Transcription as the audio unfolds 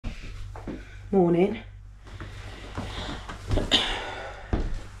morning.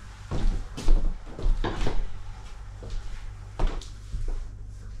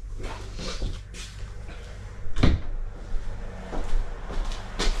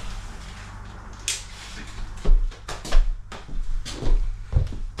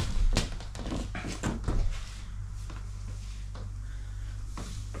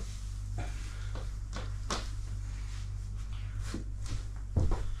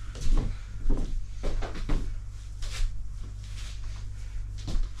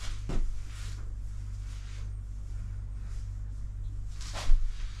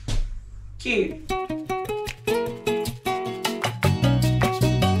 Cute.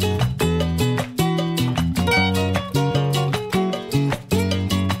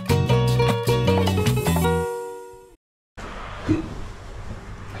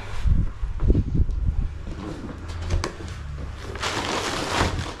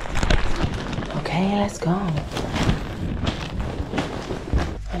 Okay, let's go.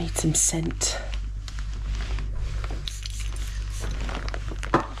 I need some scent.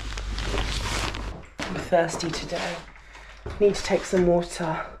 Thirsty today. Need to take some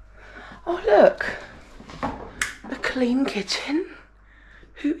water. Oh look, a clean kitchen.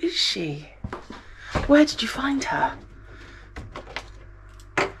 Who is she? Where did you find her?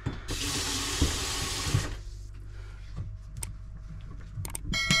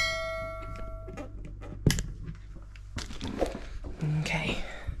 Okay.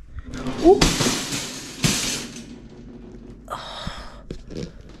 Ooh. Oh,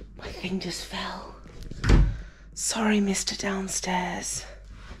 my thing just fell. Sorry, Mr. Downstairs.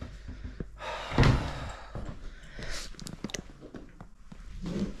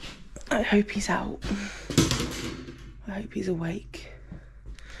 I hope he's out. I hope he's awake.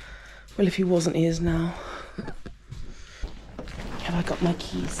 Well, if he wasn't, he is now. Have I got my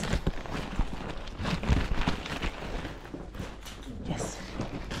keys? Yes.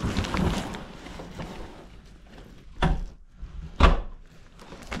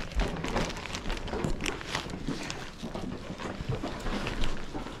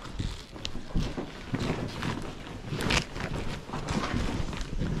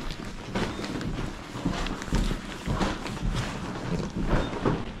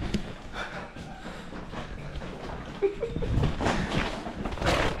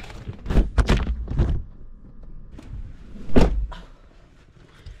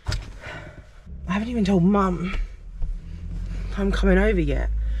 I haven't even told Mum I'm coming over yet.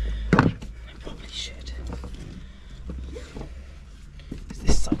 I probably should. Is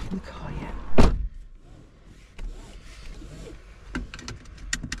this stuck in the car yet?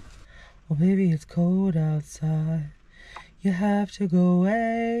 Well, baby, it's cold outside. You have to go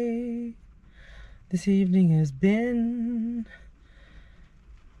away. This evening has been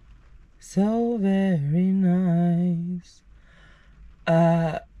so very nice.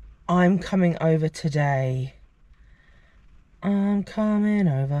 I'm coming over today. I'm coming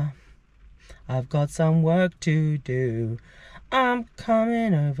over. I've got some work to do. I'm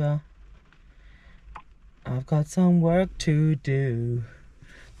coming over. I've got some work to do.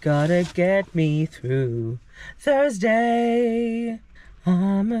 Gotta get me through Thursday.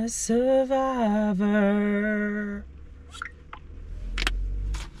 I'm a survivor.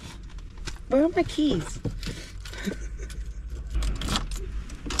 Where are my keys?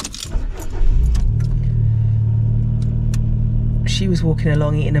 She was walking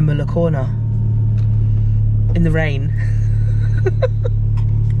along eating a mulla corner in the rain.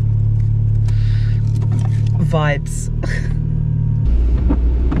 Vibes.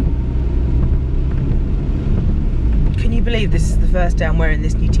 Can you believe this is the first day I'm wearing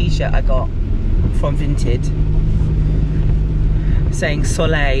this new t-shirt I got from Vinted, saying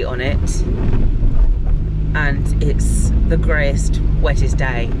Soleil on it, and it's the greyest, wettest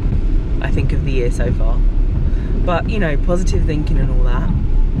day I think of the year so far. But, you know, positive thinking and all that.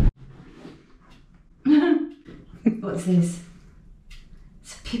 What's this?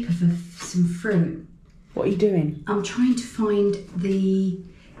 It's a pip of some fruit. What are you doing? I'm trying to find the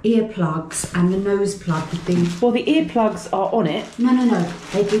earplugs and the nose plug with the... Well, the earplugs are on it. No.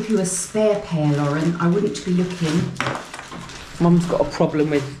 They give you a spare pair, Lauren. I wouldn't be looking. Mum's got a problem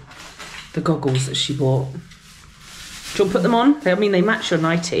with the goggles that she bought. Do you want to put them on? I mean, they match your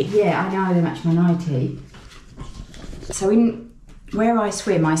nightie. Yeah, I know they match my nightie. So where I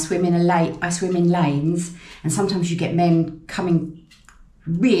swim in lanes, and sometimes you get men coming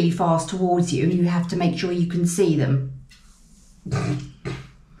really fast towards you and you have to make sure you can see them.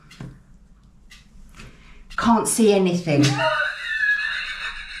 Can't see anything.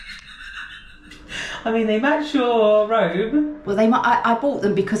 I mean, they match your robe. Well, I bought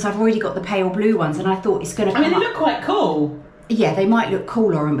them because I've already got the pale blue ones, and I thought it's going to come I mean, they look quite cool. Yeah, they might look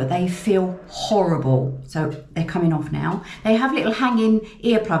cool, Lauren, but they feel horrible. So they're coming off now. They have little hanging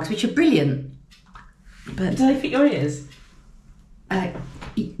earplugs, which are brilliant. But do they fit your ears?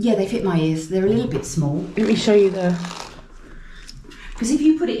 Yeah, they fit my ears. They're a little bit small. Let me show you the... Because if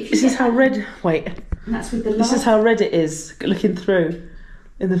you put it... This is how red... Wait. And that's with the light. This is how red it is, looking through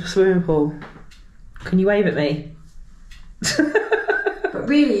in the swimming pool. Can you wave at me? But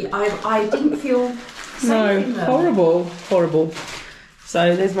really, I didn't feel... No, horrible, horrible.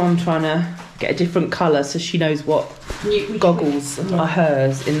 So there's Mum trying to get a different colour so she knows what goggles are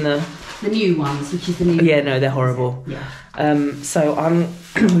hers in the new ones, which is the new. Yeah, no, they're horrible. Yeah. So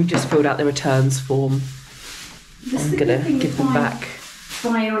we've just filled out the returns form. I'm gonna give them back.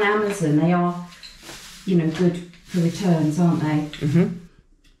 Buying on Amazon, they are, you know, good for returns, aren't they? Mhm.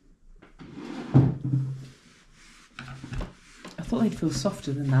 I thought they'd feel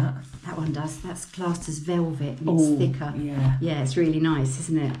softer than that. That one does. That's classed as velvet and it's thicker. Yeah. Yeah, it's really nice,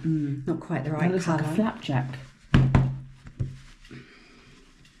 isn't it? Mm. Not quite the right That looks colour. like a flapjack.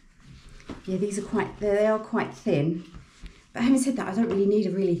 Yeah, these are they are quite thin. But having said that, I don't really need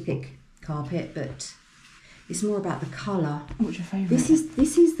a really thick carpet, but it's more about the colour. What's your favourite?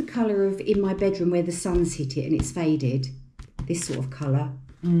 This is the colour of in my bedroom where the sun's hit it and it's faded. This sort of colour.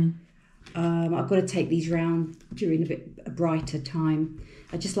 Mm. I've got to take these round during a brighter time.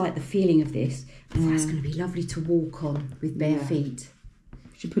 I just like the feeling of this. That's going to be lovely to walk on with bare feet.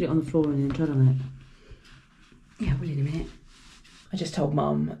 You should put it on the floor and then tread on it. Yeah, well, in a minute. I just told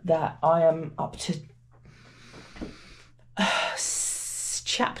Mum that I am up to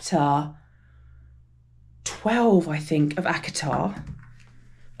chapter 12, I think, of Akatar,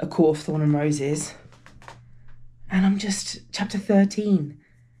 A Court of Thorn and Roses. And I'm just chapter 13.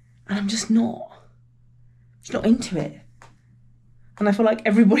 And I'm just not into it. And I feel like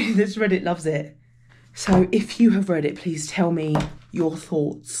everybody that's read it loves it. So if you have read it, please tell me your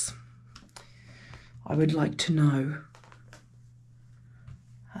thoughts. I would like to know.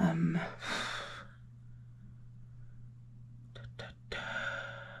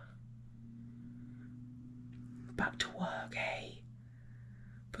 Back to work, eh?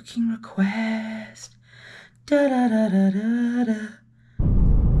 Booking request. Da da da da da da.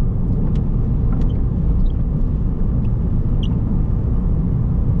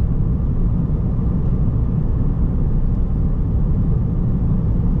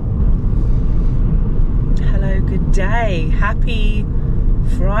 Day. Happy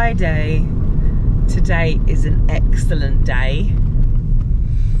Friday. Today is an excellent day.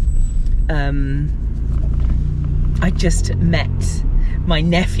 I just met my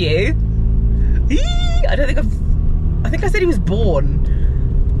nephew. I think I said he was born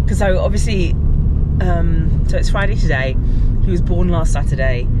because so obviously so it's Friday today. He was born last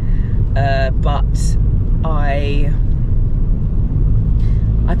Saturday, but I've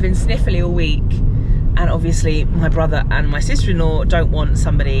been sniffly all week. And obviously my brother and my sister-in-law don't want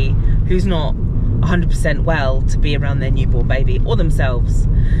somebody who's not 100% well to be around their newborn baby or themselves.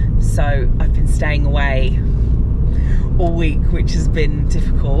 So I've been staying away all week, which has been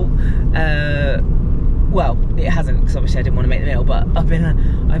difficult. Well, it hasn't, because obviously I didn't want to make the meal, but I've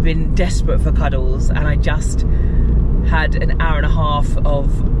been desperate for cuddles, and I just had an hour and a half of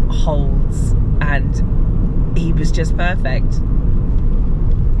holds and he was just perfect.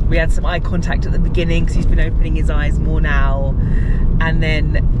 We had some eye contact at the beginning because he's been opening his eyes more now, and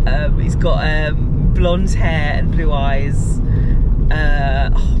then he's got blonde hair and blue eyes.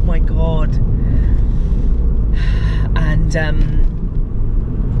 Oh my god! And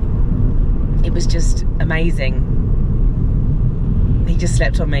it was just amazing. He just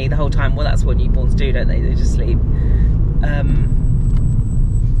slept on me the whole time. Well, that's what newborns do, don't they? They just sleep.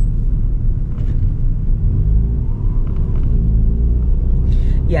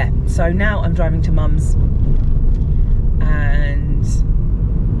 Yeah, so now I'm driving to Mum's and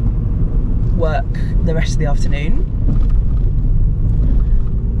work the rest of the afternoon.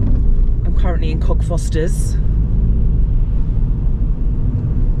 I'm currently in Cogfosters,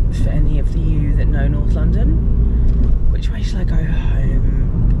 for any of you that know North London. Which way should I go home?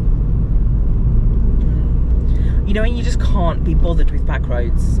 You know when you just can't be bothered with back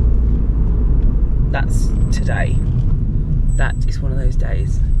roads? That's today. That is one of those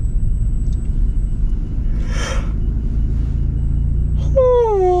days.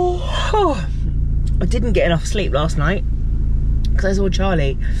 I didn't get enough sleep last night because I saw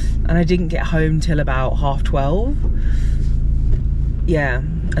Charlie and I didn't get home till about 12:30. Yeah,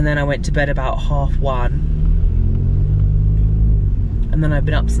 and then I went to bed about 1:30. And then I've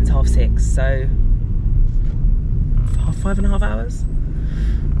been up since 6:30, so 5.5 hours.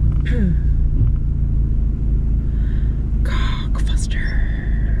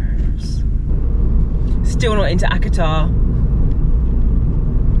 Cockfosters. Still not into Akatar.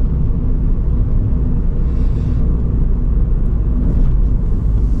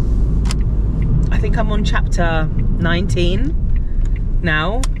 I think I'm on chapter 19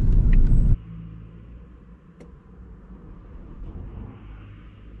 now.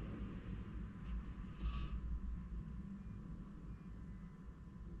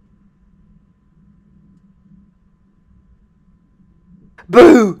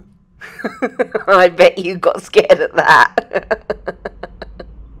 Boo! I bet you got scared at that.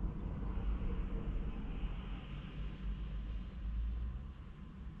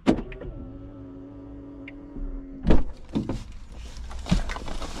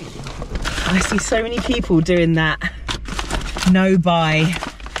 I see so many people doing that. No buy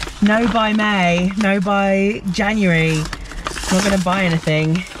May, no buy January. Not gonna buy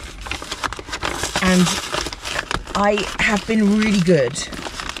anything. And I have been really good,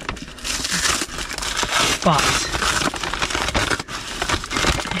 but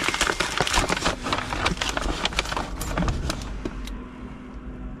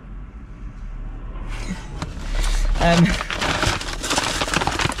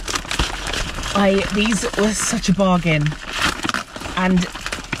these were such a bargain, and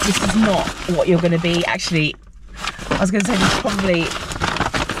this is not what you're going to be. Actually, I was going to say this probably.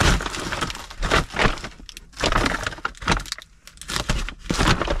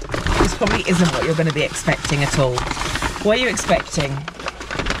 Probably isn't what you're going to be expecting at all. What are you expecting?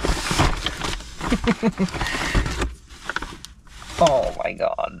 Oh my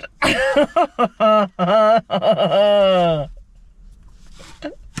god.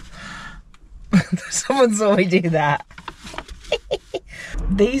 Someone saw me do that.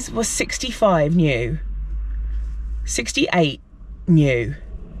 These were 65 new. 68 new.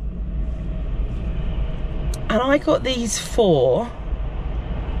 And I got these for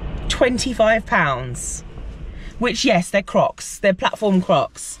 £25, which, yes, they're Crocs. They're platform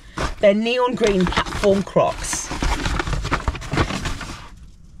Crocs. They're neon green platform Crocs.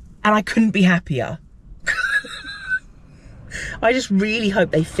 And I couldn't be happier. I just really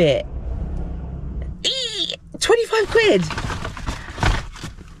hope they fit. 25 quid.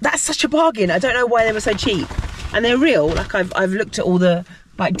 That's such a bargain. I don't know why they were so cheap. And they're real. Like, I've looked at all the,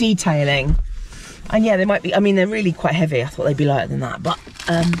 like, detailing. And yeah, they might be, I mean, they're really quite heavy. I thought they'd be lighter than that. But,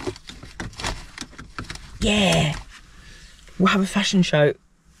 yeah. We'll have a fashion show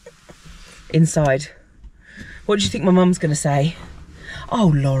inside. What do you think my mum's going to say?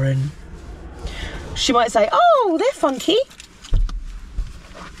 Oh, Lauren. She might say, oh, they're funky.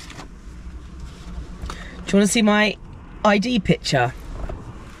 Do you want to see my ID picture?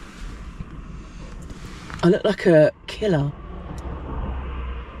 I look like a killer.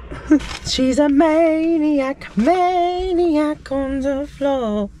 She's a maniac on the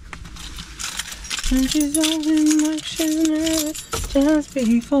floor. And she's doing like she's never just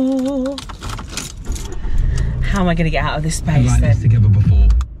before. How am I going to get out of this space like then? this together before.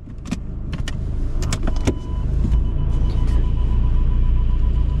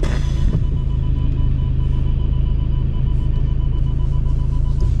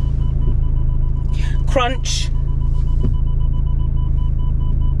 Crunch.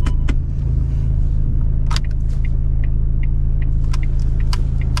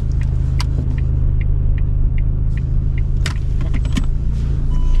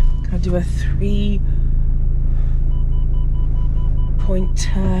 Can I do a 3-point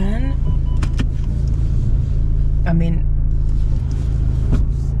turn? I mean,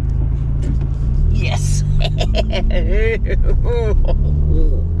 yes.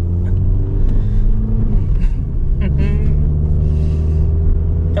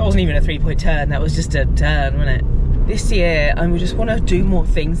 That wasn't even a 3-point turn, that was just a turn, wasn't it? This year, I just want to do more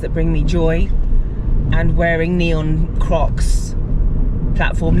things that bring me joy, and wearing neon Crocs,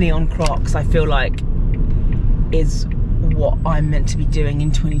 platform neon Crocs, I feel like is what I'm meant to be doing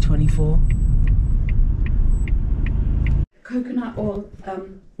in 2024. Coconut or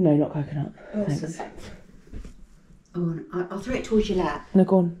No, not coconut. Thanks. Oh, I'll throw it towards your lap. No,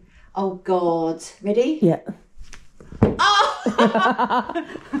 go on. Oh God, ready? Yeah. Oh!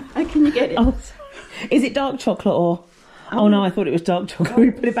 How can you get it? Oh, is it dark chocolate or? Oh no, I thought it was dark chocolate. Will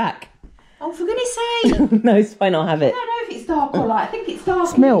you put it back? Oh, for goodness sake! No, it's fine. I'll have it. I don't know if it's dark or light. I think it's dark.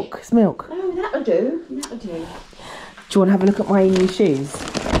 It's milk. It's milk. No, that'll do. That'll do. Do you want to have a look at my new shoes?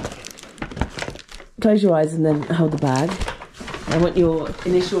 Close your eyes and then hold the bag. I want your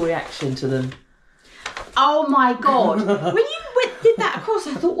initial reaction to them. Oh my God! When you did that across,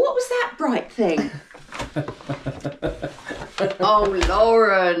 I thought, what was that bright thing? Oh,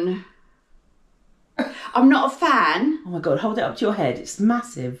 Lauren. I'm not a fan. Oh my God, hold it up to your head. It's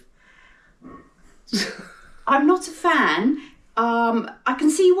massive. I'm not a fan. I can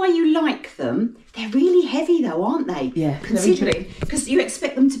see why you like them. They're really heavy though, aren't they? Yeah. Considering, because you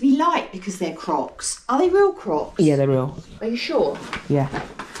expect them to be light because they're Crocs. Are they real Crocs? Yeah, they're real. Are you sure? Yeah.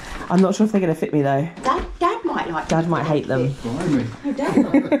 I'm not sure if they're going to fit me though. Dad might like Dad them. might hate them. Behind me. No, Dad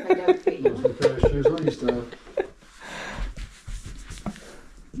might if they don't fit you. The pair of shoes I used to have.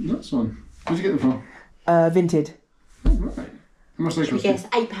 That's one. Where'd you get them from? Vinted. Oh, right. How much they cost? Yes,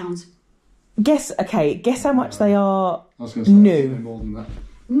 £8. Guess how much they are I was going to say new. no more than that.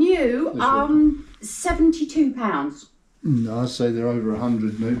 New, £72. No, I'd say they're over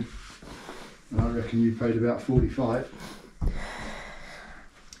 100 new. And I reckon you paid about 45.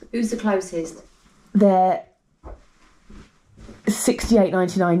 Who's the closest? They're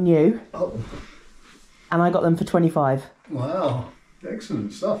 $68.99 new. Oh, And I got them for 25. wow.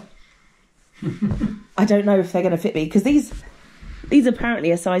 Excellent stuff. I don't know if they're going to fit me because these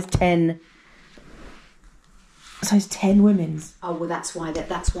apparently are size 10 women's. Oh well, that's why they're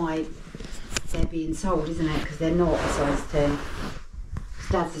being sold, isn't it? Because they're not a size 10.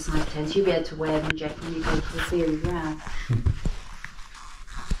 Dad's a size 10, so you'll be able to wear them, Jeff, when you go to the theory round.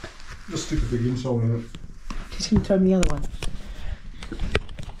 Just stick a big insole in it. Just going to throw me the other one.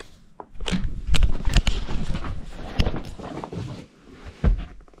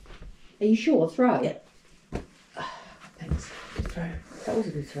 Are you sure? Throw. Yeah. Thanks. Good throw. That was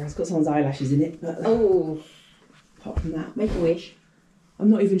a good throw. It's got someone's eyelashes in it, but Oh, apart from that, make a wish. I'm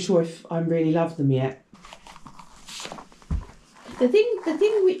not even sure if I really love them yet. The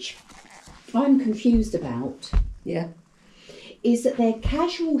thing which I'm confused about, Yeah. is that they're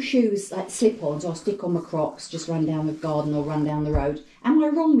casual shoes, like slip-ons or stick on my Crocs, just run down the garden or run down the road. Am I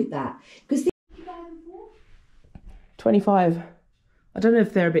wrong with that? Because did you buy them for? 25. I don't know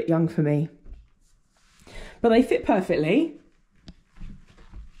if they're a bit young for me. But they fit perfectly.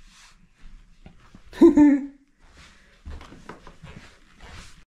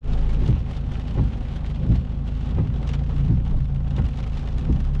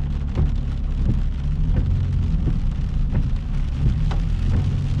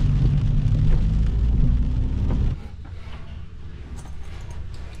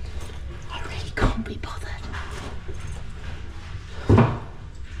 I really can't be bothered.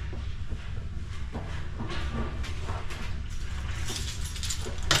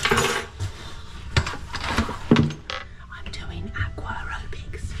 I'm doing aqua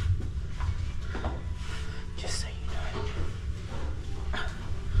aerobics. Just so you know.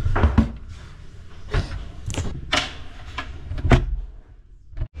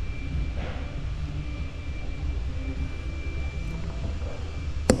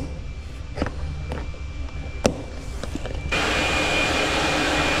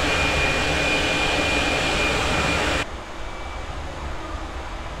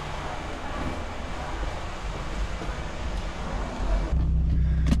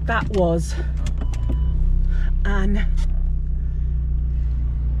 That was an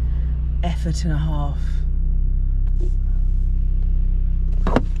effort and a half.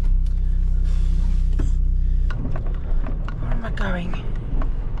 Where am I going?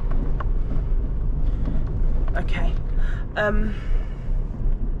 Okay.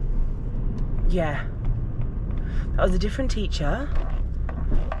 Yeah. That was a different teacher.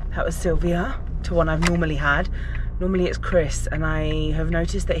 That was Sylvia to one I've normally had. Normally it's Chris, and I have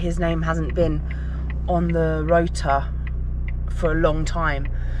noticed that his name hasn't been on the rota for a long time,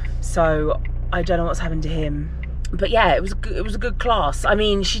 so I don't know what's happened to him. But yeah, it was a good class. I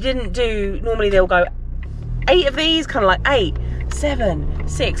mean, she didn't do, normally they'll go 8 of these, kind of like 8, 7,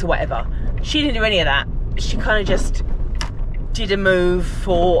 6 or whatever. She didn't do any of that. She kind of just did a move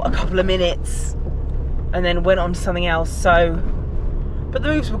for a couple of minutes and then went on to something else. So, but the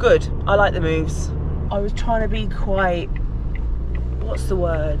moves were good. I like the moves. I was trying to be quite, what's the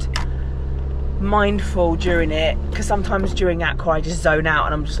word, mindful during it, because sometimes during aqua I just zone out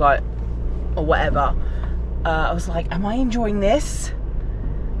and I'm just like, or whatever. I was like, am I enjoying this?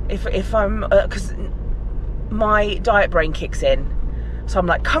 If I'm, because my diet brain kicks in, so I'm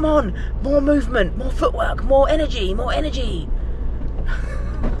like, come on, more movement, more footwork, more energy, more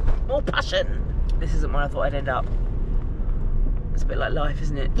passion. This isn't where I thought I'd end up. It's a bit like life,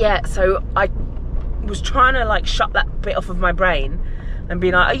 isn't it? Yeah, so I was trying to like shut that bit off of my brain and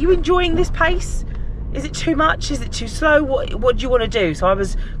be like, are you enjoying this pace? Is it too much? Is it too slow? What do you want to do? So I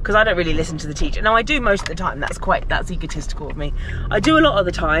was, because I don't really listen to the teacher. Now I do most of the time, that's egotistical of me. I do a lot of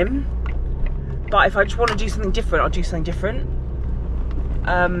the time, but if I just want to do something different, I'll do something different.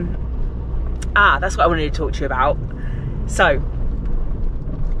 That's what I wanted to talk to you about. So,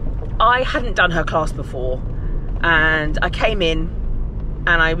 I hadn't done her class before, and I came in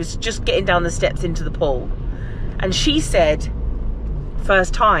and I was just getting down the steps into the pool, and she said,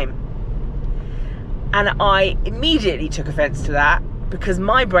 first time. And I immediately took offense to that, because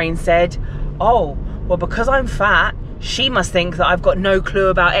my brain said, oh, well, because I'm fat, she must think that I've got no clue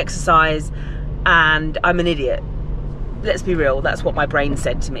about exercise and I'm an idiot. Let's be real, that's what my brain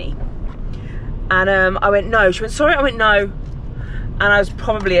said to me. And I went, no. She went, sorry. I went, no. And I was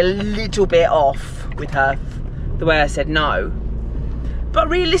probably a little bit off with her, the way I said no. But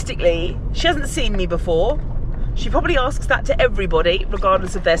realistically, she hasn't seen me before. She probably asks that to everybody,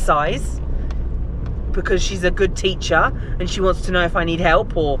 regardless of their size, because she's a good teacher and she wants to know if I need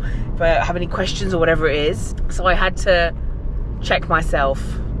help or if I have any questions or whatever it is. So I had to check myself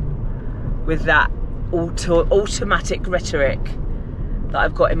with that automatic rhetoric that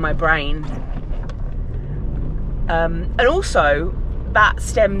I've got in my brain. And also that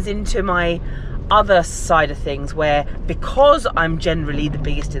stems into my other side of things, where because I'm generally the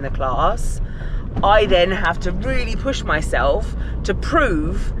biggest in the class, I then have to really push myself to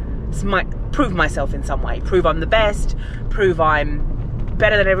prove myself in some way, prove I'm the best, prove I'm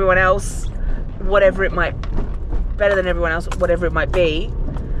better than everyone else, whatever it might be.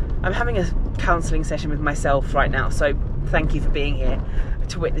 I'm having a counselling session with myself right now, so thank you for being here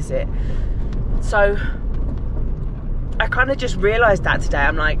to witness it. So I kind of just realised that today.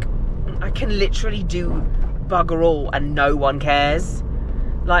 I'm like, I can literally do bugger all and no one cares.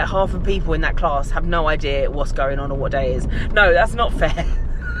 Like, half of people in that class have no idea what's going on or what day it is. No, that's not fair.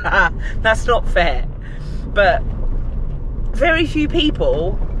 That's not fair. But very few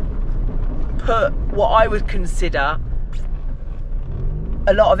people put what I would consider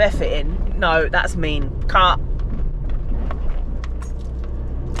a lot of effort in. No, that's mean. Cut.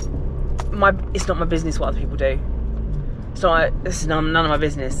 It's not my business what other people do. It's none of my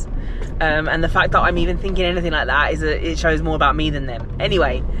business. And the fact that I'm even thinking anything like that it shows more about me than them.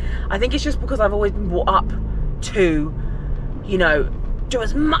 Anyway, I think it's just because I've always been brought up to, you know, do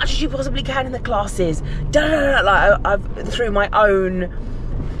as much as you possibly can in the classes. Like, I've through my own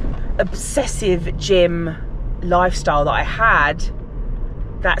obsessive gym lifestyle that I had,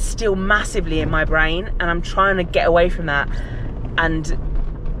 that's still massively in my brain, and I'm trying to get away from that and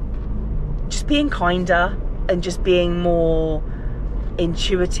just being kinder and just being more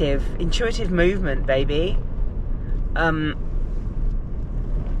intuitive movement, baby. And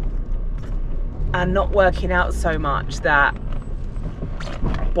not working out so much that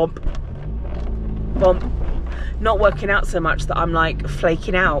not working out so much that I'm like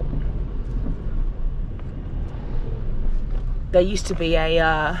flaking out. There used to be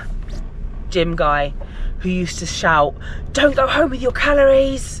a gym guy who used to shout, "Don't go home with your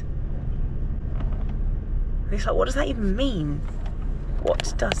calories." And it's like, what does that even mean?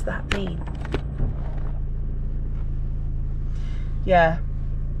 What does that mean? Yeah,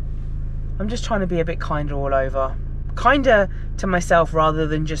 I'm just trying to be a bit kinder all over. Kinder to myself rather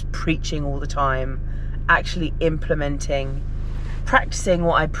than just preaching all the time. Actually implementing, practicing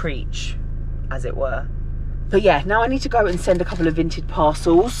what I preach, as it were. But yeah, now I need to go and send a couple of vintage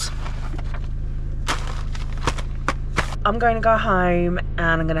parcels. I'm going to go home and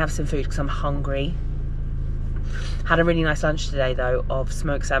I'm going to have some food because I'm hungry. Had a really nice lunch today though, of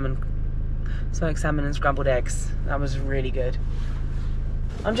smoked salmon and scrambled eggs. That was really good.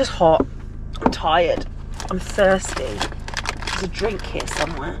 I'm just hot. I'm tired. I'm thirsty. There's a drink here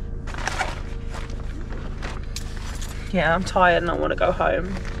somewhere. Yeah, I'm tired and I want to go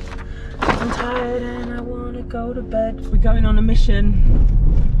home. I'm tired and I want to go to bed. We're going on a mission.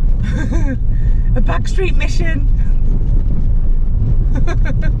 A backstreet mission.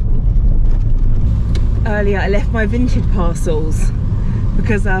 Earlier I left my vintage parcels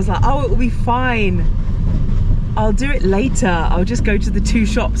because I was like, oh, it will be fine. I'll do it later. I'll just go to the 2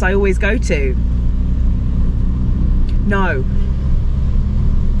 shops I always go to. No.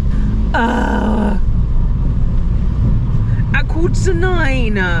 At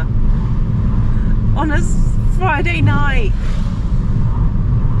 9:15 on a Friday night.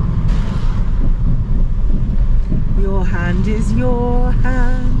 Your hand is your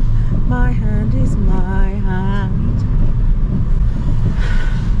hand. My hand is my hand.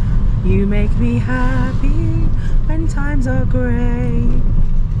 You make me happy when times are grey.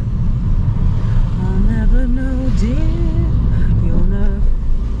 I'll never know, dear.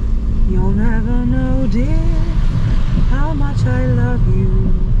 You'll never know, dear, how much I love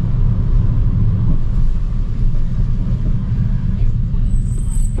you.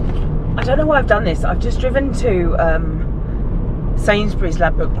 I don't know why I've done this. I've just driven to Sainsbury's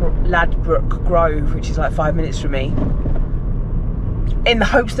Ladbroke Grove, which is like 5 minutes from me, in the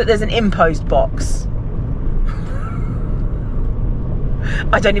hopes that there's an InPost box.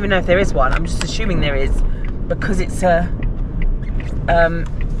 I don't even know if there is one. I'm just assuming there is, because it's a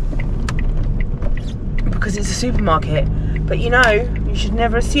supermarket. But you know, you should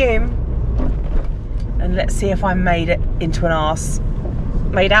never assume. And let's see if I made it into an arse.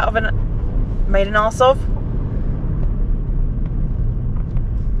 Made an arse of?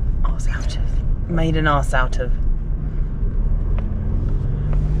 Arse out of. Made an arse out of.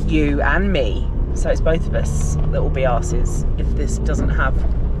 You and me. So it's both of us that will be arses if this doesn't have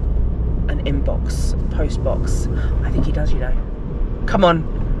an inbox, post box. I think he does, you know. Come on.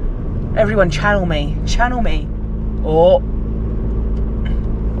 Everyone channel me. Channel me. Oh.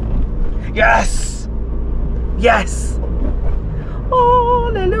 Yes! Yes!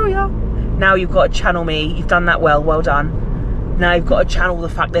 Hallelujah! Now you've got to channel me. You've done that well. Well done. Now you've got to channel the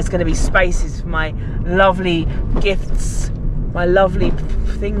fact there's going to be spaces for my lovely gifts. My lovely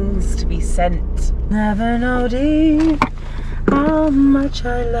things to be sent. Never know, dear, how much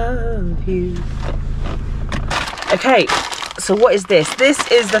I love you. Okay, so what is this? This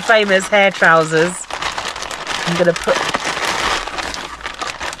is the famous hair trousers. I'm gonna put,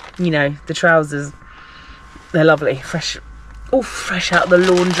 you know, the trousers. They're lovely, fresh, all fresh out of the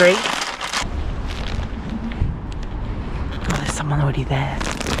laundry. Oh, there's someone already there.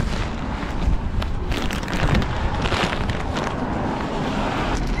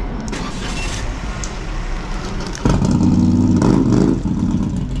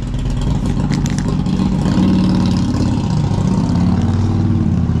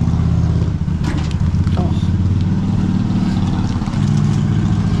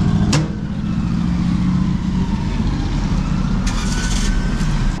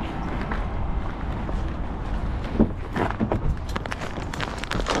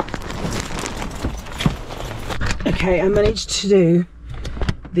 Okay, I managed to do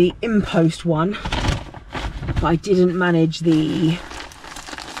the InPost one, but I didn't manage the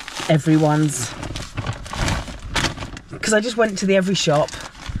everyone's, because I just went to the every shop.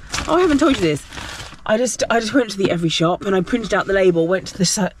 Oh, I haven't told you this. I just went to the every shop and I printed out the label. Went to the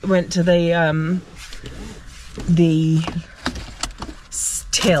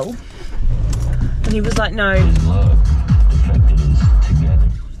till, and he was like, "No,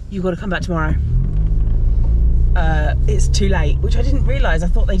 you got to come back tomorrow. It's too late," which I didn't realise. I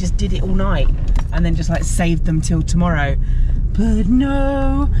thought they just did it all night and then just like saved them till tomorrow, but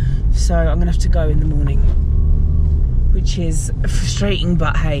no. So I'm gonna have to go in the morning, which is frustrating,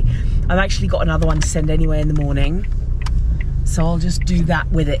 but hey, I've actually got another one to send anyway in the morning, so I'll just do that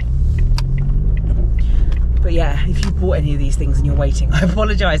with it. But yeah, if you bought any of these things and you're waiting, I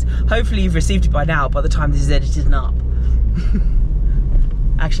apologise. Hopefully you've received it by now, by the time this is edited and up.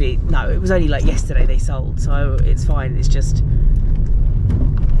 Actually, no, it was only like yesterday they sold, so it's fine. It's just,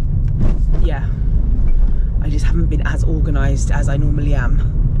 yeah, I just haven't been as organised as I normally am.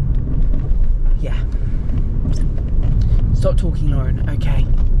 Yeah. Stop talking, Lauren, okay.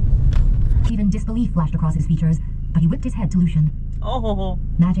 Even disbelief flashed across his features, but he whipped his head to Lucian. Oh.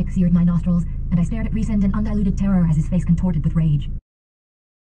 Magic seared my nostrils, and I stared at Rhysand in undiluted terror as his face contorted with rage.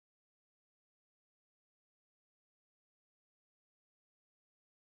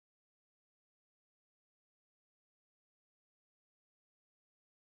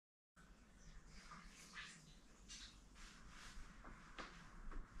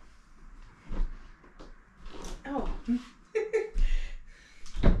 Oh.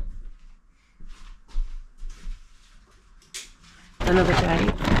 Another day.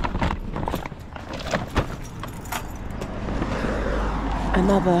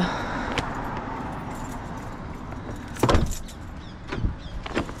 Another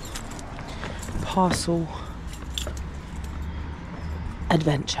parcel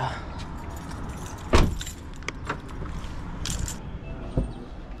adventure.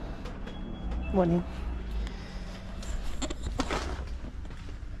 Morning.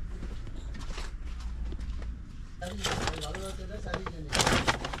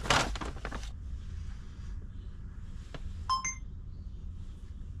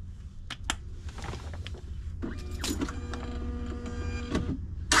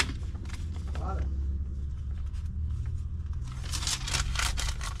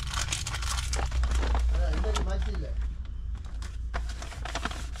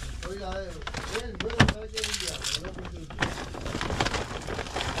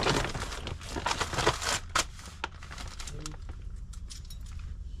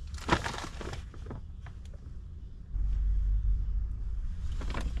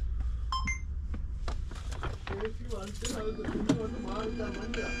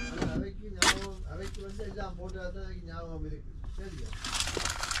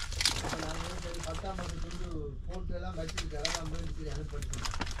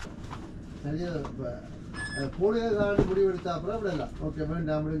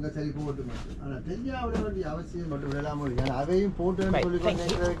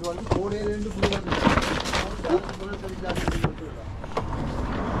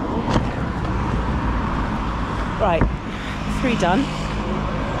 Right, 3 done.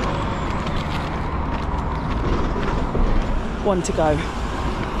 1 to go.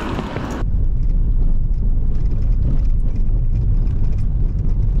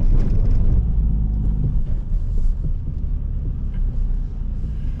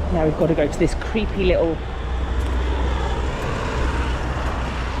 Now we've got to go to this creepy little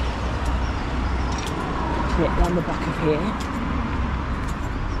bit down the back of here.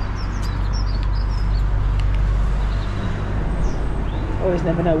 Always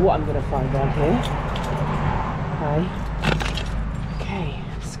never know what I'm going to find down here. Okay,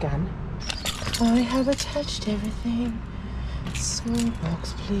 scan. I have attached everything. Small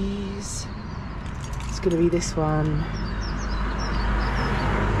box, please. It's going to be this one.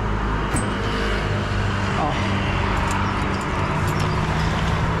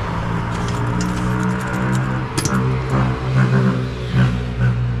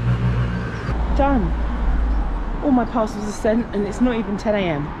 Done. All my parcels are sent and it's not even 10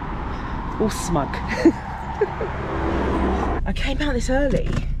 AM. All smug. I came out this early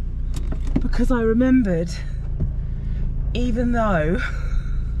because I remembered, even though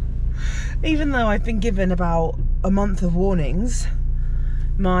I've been given about a month of warnings,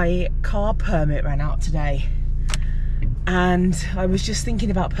 my car permit ran out today. And I was just thinking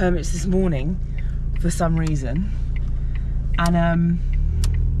about permits this morning for some reason. And I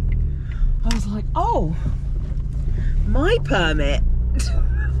was like, oh, my permit.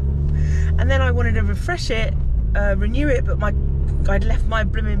 And then I wanted to refresh it, renew it, but I'd left my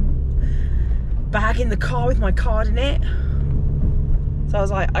blooming bag in the car with my card in it. So I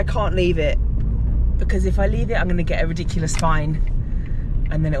was like, I can't leave it, because if I leave it, I'm gonna get a ridiculous fine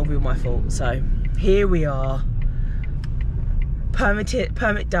and then it'll be all my fault. So here we are.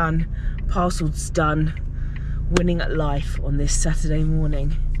 Permit done, parcels done, winning at life on this Saturday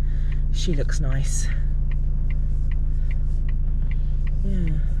morning. She looks nice.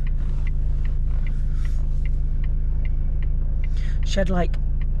 Yeah. She had like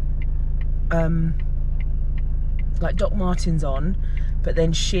Doc Martens on, but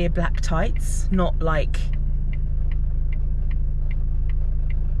then sheer black tights, not like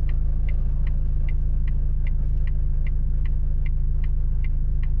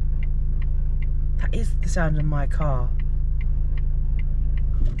that is the sound of my car.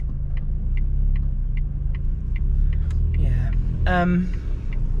 Yeah.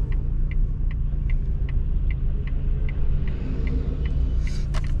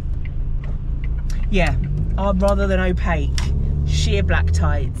 Yeah, rather than opaque, sheer black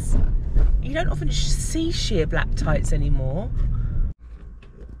tights. You don't often see sheer black tights anymore.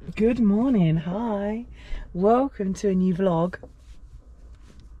 Good morning, hi. Welcome to a new vlog.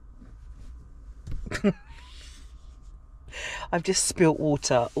 I've just spilt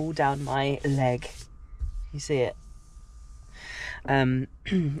water all down my leg. You see it? I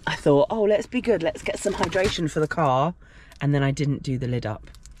thought, oh, let's be good. Let's get some hydration for the car. And then I didn't do the lid up.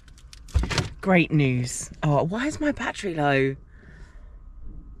 Great news. Oh, why is my battery low?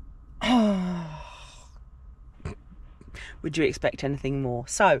 Oh. Would you expect anything more?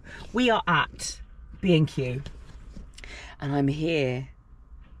 So, we are at B&Q. And I'm here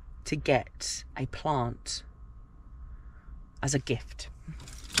to get a plant as a gift.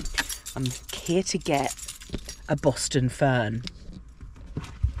 I'm here to get a Boston fern,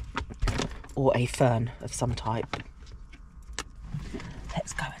 or a fern of some type.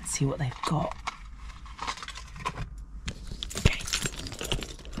 Let's go and see what they've got. Okay.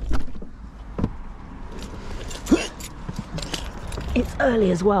 It's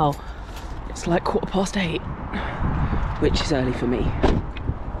early as well. It's like 8:15, which is early for me.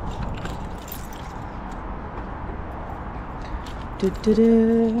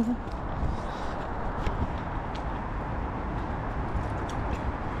 Du-du-du.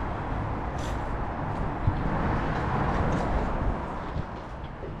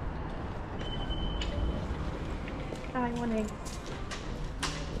 Hi, morning.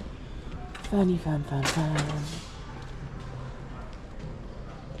 Ferny, fern.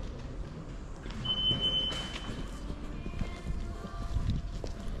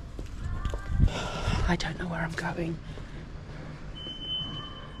 I don't know where I'm going.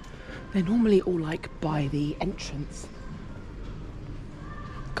 They're normally all like by the entrance.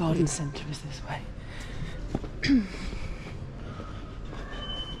 Garden centre is this way.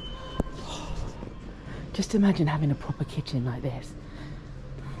 Just imagine having a proper kitchen like this.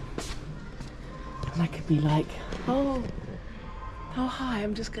 And I could be like, oh hi,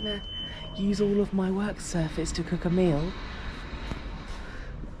 I'm just gonna use all of my work surface to cook a meal.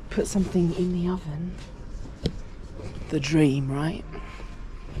 Put something in the oven. The dream, right?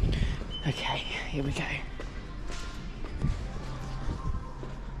 Okay, here we go.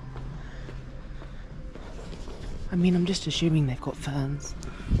 I mean, I'm just assuming they've got ferns.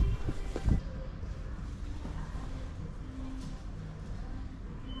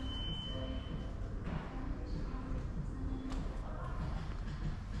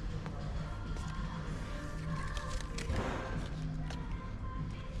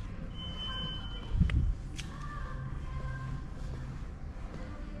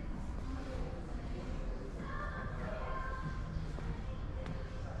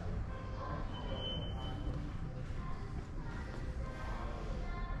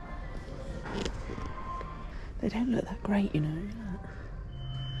 They don't look that great, you know.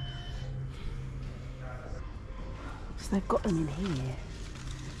 So they've got them in here,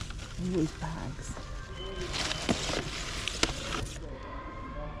 in these bags.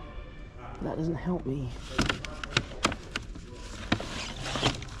 That doesn't help me.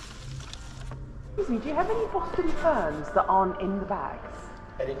 Excuse me, do you have any Boston ferns that aren't in the bags?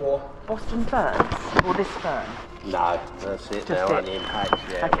 Any more? Boston ferns? Or this fern? No, that's it. Just They're it. on the impacts,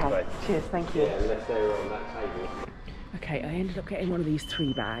 yeah. Okay, Right. cheers, thank you. Yeah, unless they were on that table. Okay, I ended up getting one of these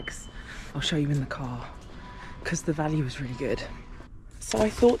 3 bags. I'll show you in the car, because the value was really good. So I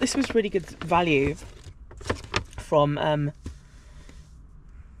thought this was really good value from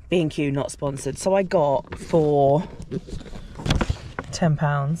B&Q, not sponsored. So I got for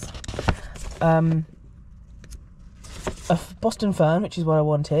 £10 a Boston fern, which is what I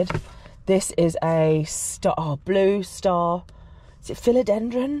wanted. This is a blue star. Is it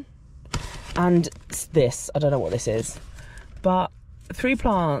philodendron? And this, I don't know what this is, but 3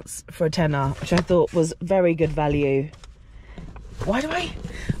 plants for a tenner, which I thought was very good value. Why do I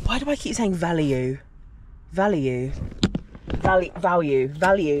keep saying value? Value. God,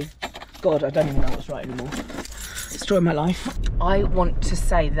 I don't even know what's right anymore. Story of my life. I want to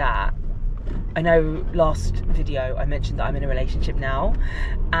say that I know last video I mentioned that I'm in a relationship now,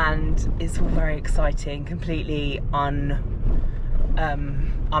 and it's all very exciting, completely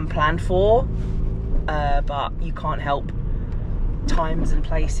unplanned for, but you can't help times and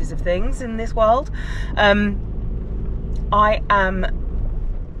places of things in this world. I am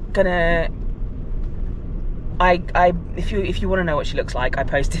gonna if you want to know what she looks like, I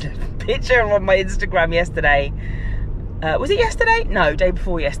posted a picture on my Instagram yesterday. Was it yesterday? No, day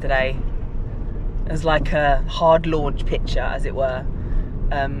before yesterday. As like a hard launch picture, as it were,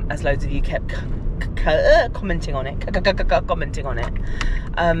 as loads of you kept commenting on it,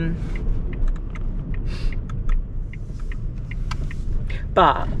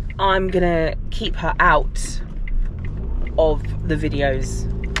 but I'm gonna keep her out of the videos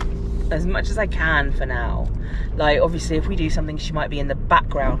as much as I can for now. Like, obviously if we do something she might be in the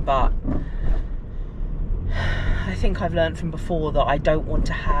background, but I think I've learned from before that I don't want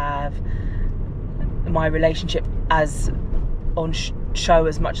to have my relationship as on show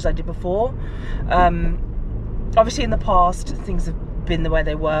as much as I did before. Obviously in the past things have been the way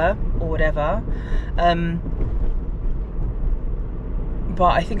they were or whatever,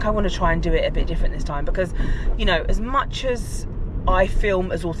 but I think I want to try and do it a bit different this time, because, you know, as much as I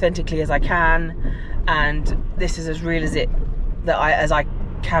film as authentically as I can, and this is as real as I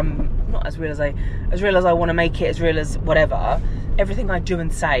can, not as real as I want to make it, as real as whatever. Everything I do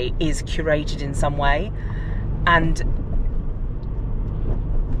and say is curated in some way, and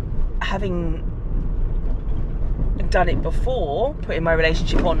having done it before, putting my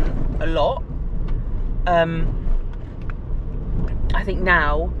relationship on a lot, I think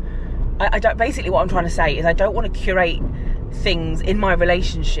now I don't, basically what I'm trying to say is I don't want to curate things in my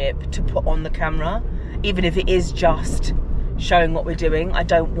relationship to put on the camera, even if it is just showing what we're doing. I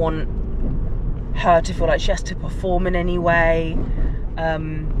don't want her to feel like she has to perform in any way.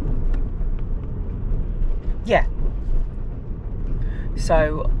 Yeah,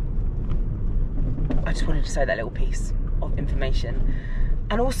 so I just wanted to say that little piece of information.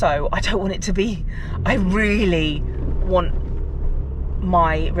 And also, I don't want it to be, I really want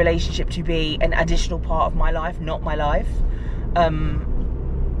my relationship to be an additional part of my life, not my life.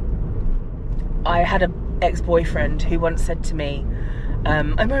 I had an ex-boyfriend who once said to me,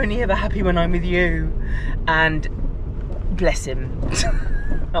 I'm only ever happy when I'm with you, and bless him.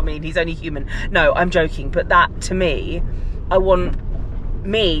 I mean, he's only human. No, I'm joking. But that, to me, I want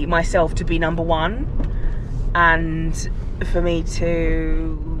myself to be number one, and for me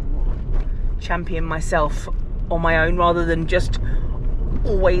to champion myself on my own, rather than just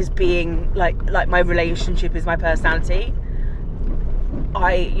always being like my relationship is my personality.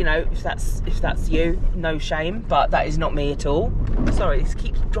 You know, if that's you, no shame, but that is not me at all. Sorry, this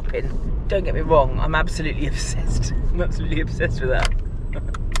keeps dropping. Don't get me wrong, I'm absolutely obsessed. I'm absolutely obsessed with that.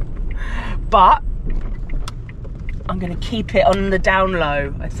 But I'm going to keep it on the down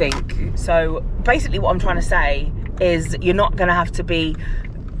low, I think. So basically what I'm trying to say is you're not going to have to be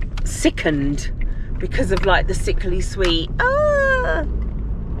sickened because of like the sickly sweet,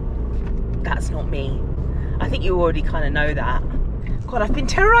 that's not me. I think you already kind of know that. God, I've been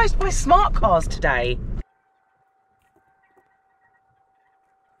terrorised by smart cars today.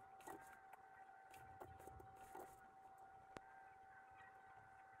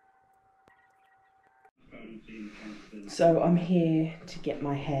 So I'm here to get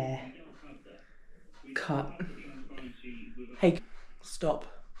my hair cut. Hey, stop.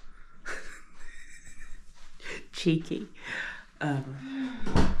 Cheeky.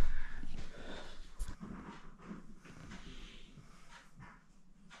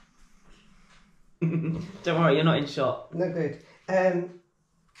 Don't worry, you're not in shot. No good.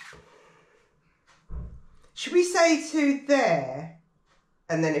 Should we say to there,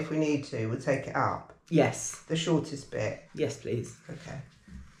 and then if we need to, we'll take it up? Yes. The shortest bit? Yes, please. Okay.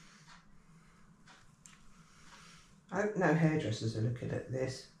 I hope no hairdressers are looking at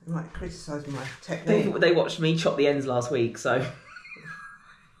this. They might criticise my technique. They watched me chop the ends last week, so...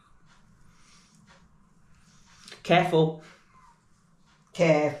 Careful.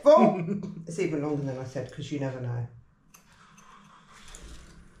 Careful! It's even longer than I said, because you never know.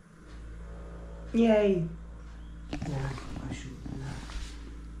 Yay. No, I shouldn't know.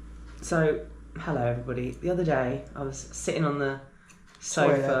 So, hello everybody. The other day, I was sitting on the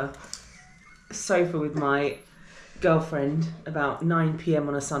sofa with my girlfriend about 9 PM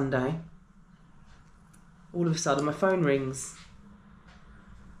on a Sunday. All of a sudden, my phone rings.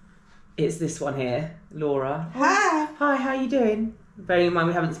 It's this one here, Laura. Hi! Hi, how you doing? Bearing in mind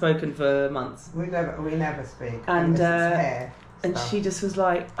we haven't spoken for months. We never speak. And hair and stuff. she just was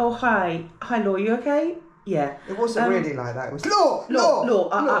like, "Oh hi, Laura, you okay?" Yeah. It wasn't really like that. It was Law.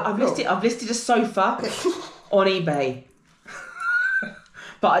 I've listed a sofa on eBay,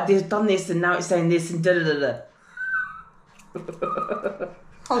 but I've done this and now it's saying this and da da da da.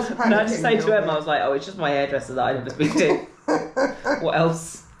 And I just say to Emma, I was like, "Oh, it's just my hairdresser that I never speak to." What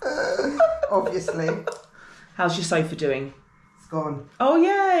else? Obviously. How's your sofa doing? It's gone. Oh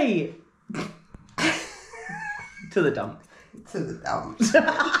yay! To the dump. To the dump.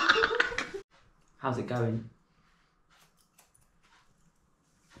 How's it going?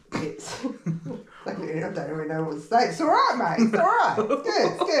 It's... I don't really know what to say. It's alright, mate. It's alright.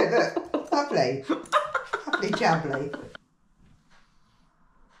 It's good. Look. Lovely. Lovely jabbly.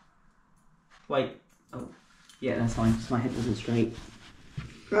 Wait. Oh. Yeah, that's fine. Just my head wasn't straight.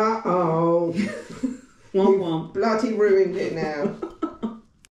 Uh-oh. Womp womp. Bloody ruined it now.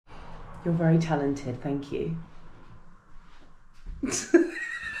 You're very talented, thank you.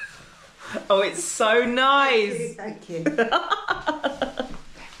 Oh, it's so nice. Thank you.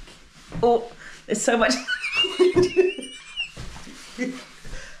 Oh, there's so much.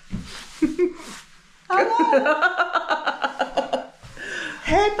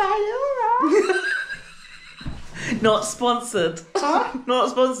 Hey, Laura. Not sponsored. Huh?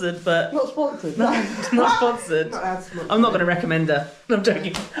 Not sponsored, but... Not sponsored. Not sponsored. Not sponsored. I'm not going to recommend her. I'm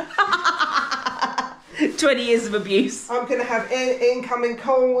joking. 20 years of abuse. I'm going to have incoming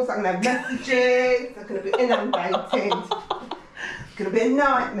calls, I'm going to have messages, I'm going to be inundated. It's going to be a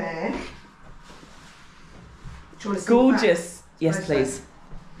nightmare. Do you want to see Gorgeous. Yes, Nice please.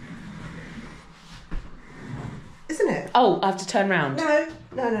 Isn't it? Oh, I have to turn round. No,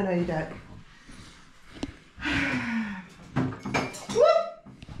 you don't.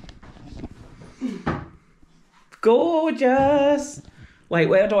 Gorgeous. Wait,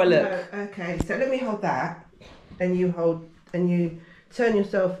 where do I look? No, okay, so let me hold that, and you turn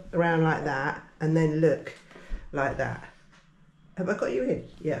yourself around like that, and then look like that. Have I got you in?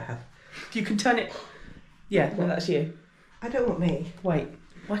 Yeah, I have. You can turn it. Yeah, no, that's you. I don't want me. Wait,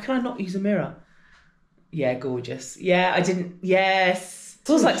 why can I not use a mirror? Yeah, gorgeous. Yeah, I didn't. Yes.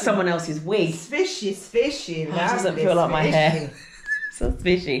 Feels like someone else's wig. Swishy, Oh, it doesn't feel like my hair. So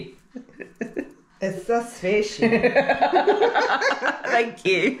fishy. It's so swishy. Thank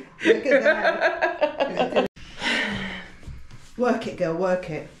you. Look at that. Work it, girl, work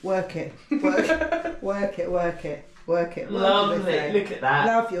it. Work it. Work it. Lovely. Look at that.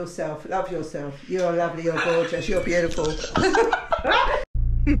 Love yourself. Love yourself. You're lovely. You're gorgeous. You're beautiful.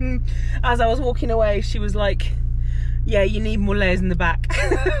 As I was walking away, she was like, yeah, you need more layers in the back.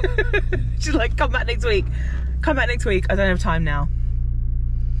 She's like, come back next week. Come back next week. I don't have time now.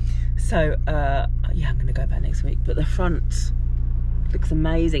 So, yeah, I'm going to go back next week. But the front looks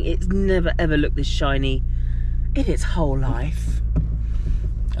amazing. It's never, ever looked this shiny in its whole life.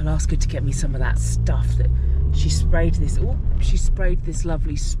 I'll ask her to get me some of that stuff that she sprayed this. Oh, she sprayed this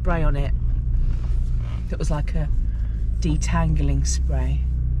lovely spray on it. That was like a detangling spray.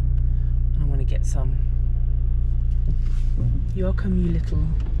 And I want to get some. You're welcome, you little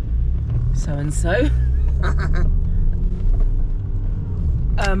so-and-so.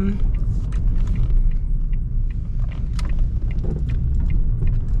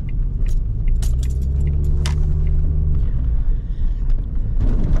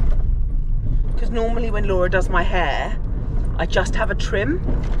 Because normally when Laura does my hair, I just have a trim.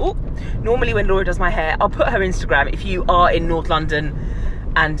 Oh, normally when Laura does my hair, I'll put her Instagram if you are in North London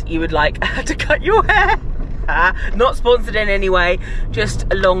and you would like to cut your hair. Not sponsored in any way, just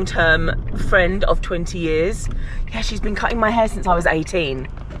a long-term friend of 20 years. Yeah, she's been cutting my hair since I was 18.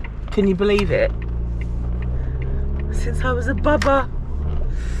 Can you believe it? Since I was a bubba.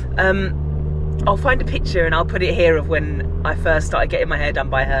 I'll find a picture and I'll put it here of when I first started getting my hair done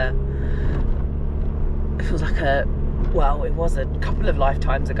by her. It feels like well, it was a couple of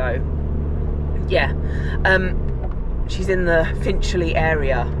lifetimes ago. Yeah. She's in the Finchley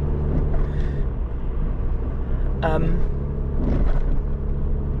area.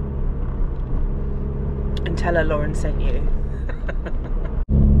 And tell her Lauren sent you.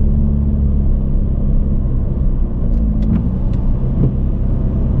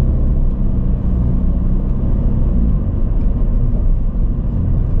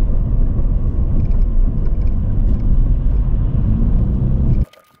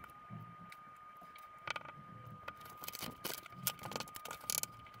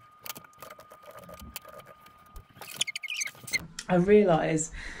 I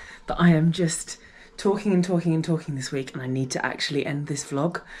realise that I am just talking and talking and talking this week and I need to actually end this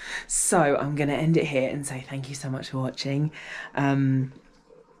vlog. So I'm going to end it here and say thank you so much for watching.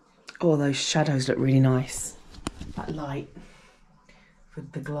 Oh, those shadows look really nice. That light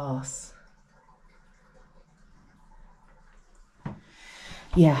with the glass.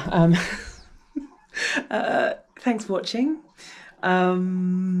 Yeah, thanks for watching.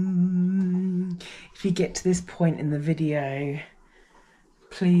 If you get to this point in the video,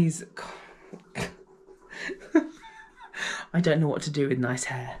 please, I don't know what to do with nice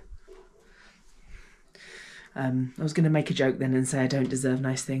hair. I was going to make a joke then and say I don't deserve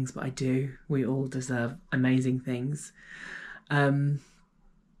nice things, but I do. We all deserve amazing things. If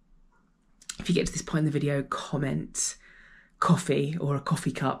you get to this point in the video, comment coffee or a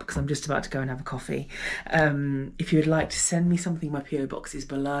coffee cup, because I'm just about to go and have a coffee. If you would like to send me something, my PO box is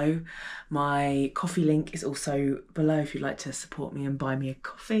below. My coffee link is also below if you'd like to support me and buy me a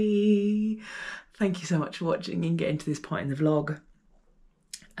coffee. Thank you so much for watching and getting to this point in the vlog.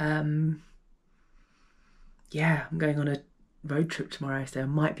 Yeah, I'm going on a road trip tomorrow, so I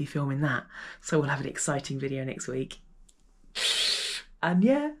might be filming that. So we'll have an exciting video next week. And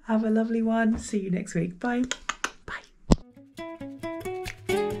yeah, have a lovely one. See you next week. Bye.